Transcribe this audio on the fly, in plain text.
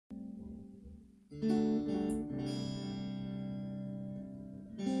They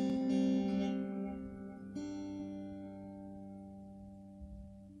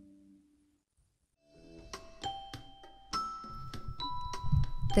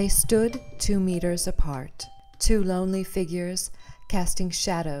stood 2 meters apart, 2 lonely figures casting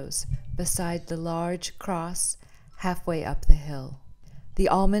shadows beside the large cross halfway up the hill. The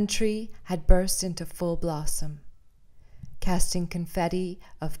almond tree had burst into full blossom, casting confetti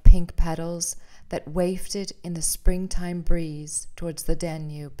of pink petals that wafted in the springtime breeze towards the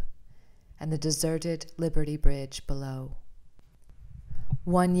Danube and the deserted Liberty Bridge below.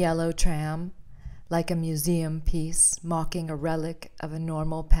 One yellow tram, like a museum piece mocking a relic of a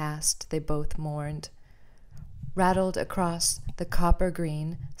normal past they both mourned, rattled across the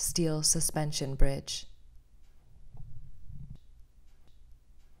copper-green steel suspension bridge.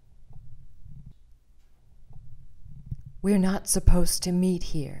 "We're not supposed to meet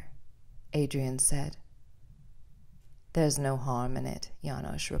here," Adrian said. "There's no harm in it,"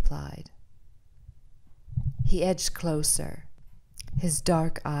 János replied. He edged closer. His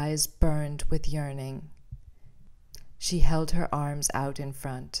dark eyes burned with yearning. She held her arms out in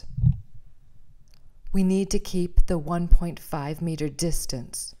front. "We need to keep the 1.5-meter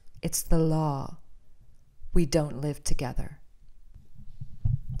distance. It's the law. We don't live together."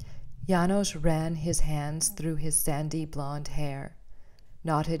 János ran his hands through his sandy blonde hair,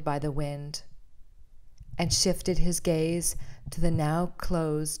 knotted by the wind, and shifted his gaze to the now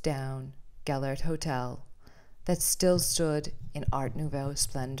closed-down Gellert Hotel that still stood in Art Nouveau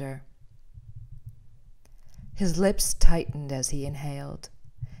splendor. His lips tightened as he inhaled.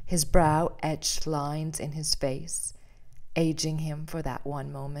 His brow etched lines in his face, aging him for that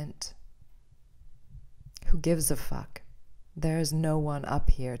one moment. "Who gives a fuck? There is no one up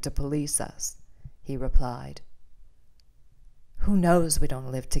here to police us," he replied. "Who knows we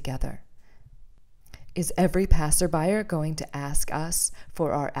don't live together? Is every passerby going to ask us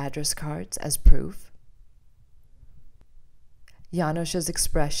for our address cards as proof?" János's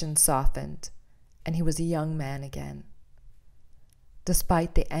expression softened, and he was a young man again.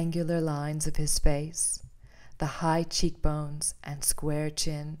 Despite the angular lines of his face, the high cheekbones and square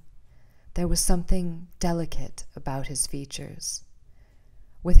chin, there was something delicate about his features.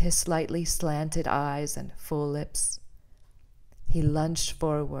 With his slightly slanted eyes and full lips, he lunged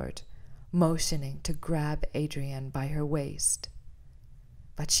forward, motioning to grab Adrian by her waist.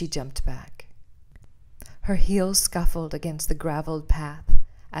 But she jumped back. Her heels scuffled against the graveled path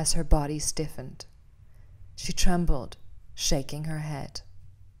as her body stiffened. She trembled, shaking her head.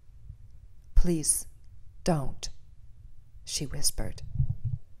 "Please, don't," she whispered.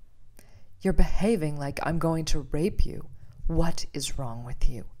 "You're behaving like I'm going to rape you. What is wrong with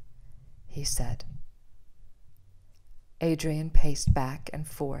you?" he said. Adrian paced back and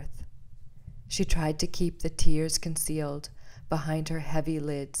forth. She tried to keep the tears concealed behind her heavy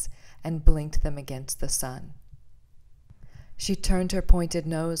lids and blinked them against the sun. She turned her pointed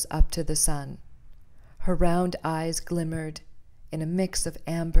nose up to the sun. Her round eyes glimmered in a mix of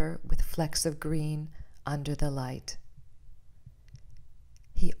amber with flecks of green under the light.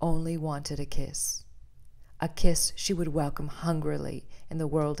 He only wanted a kiss she would welcome hungrily in the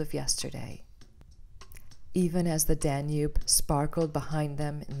world of yesterday. Even as the Danube sparkled behind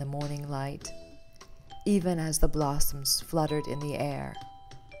them in the morning light, even as the blossoms fluttered in the air,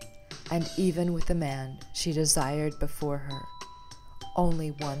 and even with the man she desired before her,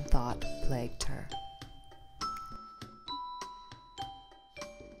 only one thought plagued her.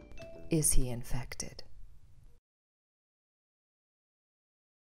 Is he infected?